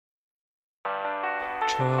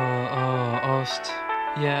Trust.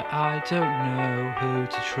 Yeah, I don't know who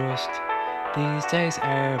to trust. These days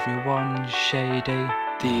everyone's shady.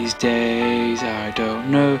 These days I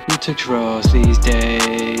don't know who to trust. These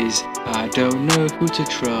days I don't know who to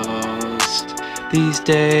trust. These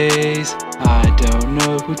days I don't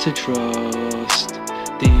know who to trust.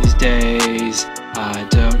 These days I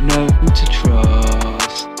don't know who to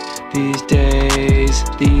trust. These days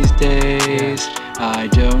I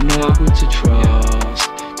don't know who to trust.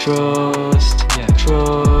 Trust.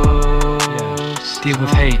 Deal with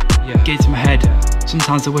hate, get to my head.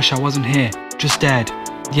 Sometimes I wish I wasn't here, just dead.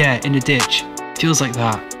 Yeah, in a ditch, feels like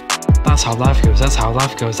that. That's how life goes, that's how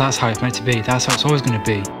life goes, that's how it's meant to be, that's how it's always gonna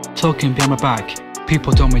be. Talking behind my back,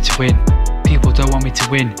 people don't want me to win. People don't want me to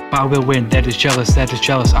win, but I will win. They're just jealous,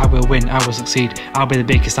 I will win, I will succeed. I'll be the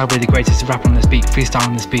biggest, I'll be the greatest, rap on this beat, freestyle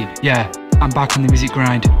on this beat. Yeah, I'm back on the music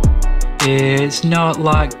grind. It's not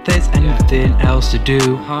like there's anything else to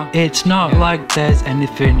do. It's not like there's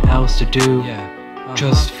anything else to do.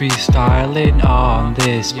 Just freestyling on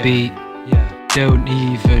this beat. Don't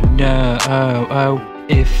even know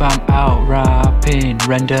if I'm out rapping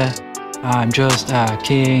Render. I'm just a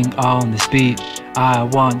king on this beat. I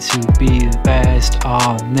want to be the best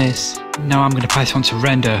on this. Now I'm gonna pass on to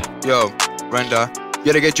Render. Yo, Render.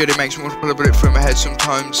 Yeah, the get dread, it makes me want to pull a bullet through my head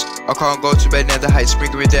sometimes. I can't go to bed near the hate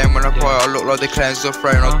springing me down. When I cry I look like the cleanse of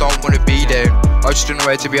rain. I don't want to be there. I just don't know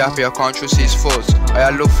where to be happy, I can't trust his thoughts. I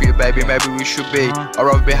had love for you baby, maybe we should be. I'd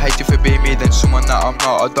rather be hated for being me than someone that I'm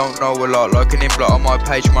not. I don't know a lot, like an inblot on my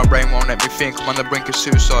page. My brain won't let me think, I'm on the brink of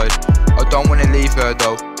suicide. I don't want to leave her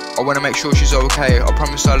though, I want to make sure she's okay. I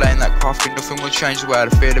promise I'll lay in that coffin, nothing will change the way I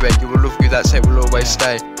feel about you. Will love you, that's it, will always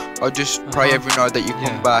stay. I just pray every night that you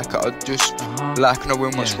come back. I just lack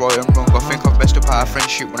knowing what's right and wrong. I think I've messed up our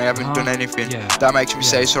friendship when I haven't done anything. That makes me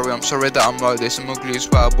say sorry, I'm sorry that I'm like this, I'm ugly as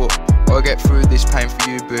well, but I'll get through this pain for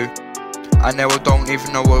you, boo. I know I don't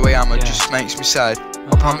even know where I am, it just makes me sad.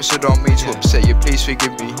 I promise I don't mean to upset you, please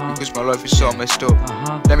forgive me, because my life is so messed up.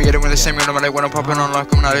 Let me get it when they send me automatic when I'm popping on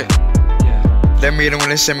like I'm not it. Let me get it when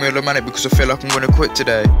they send me automatic because I feel like I'm gonna quit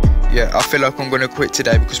today. Yeah, I feel like I'm gonna quit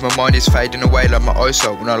today because my mind is fading away like my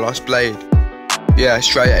eyesight when I lost Blade. Yeah,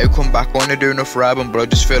 straight out, come back, I wanna do enough for album, but I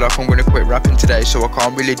just feel like I'm gonna quit rapping today, so I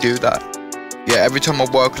can't really do that. Yeah, every time I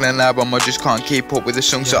work on an album, I just can't keep up with the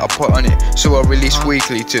songs that I put on it, so I release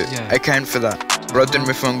weekly to account for that. But I don't know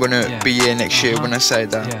if I'm gonna be here next year when I say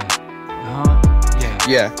that.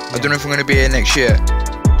 Yeah, I don't know if I'm gonna be here next year.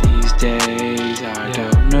 These days, I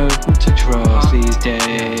don't know who to trust. These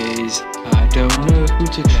days, I don't know who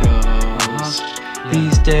to trust.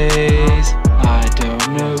 These days, I don't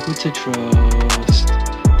know who to trust.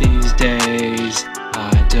 These days,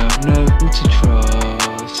 I don't know who to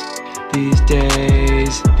trust. These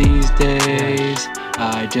days,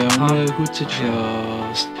 I don't know who to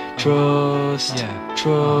trust. Trust.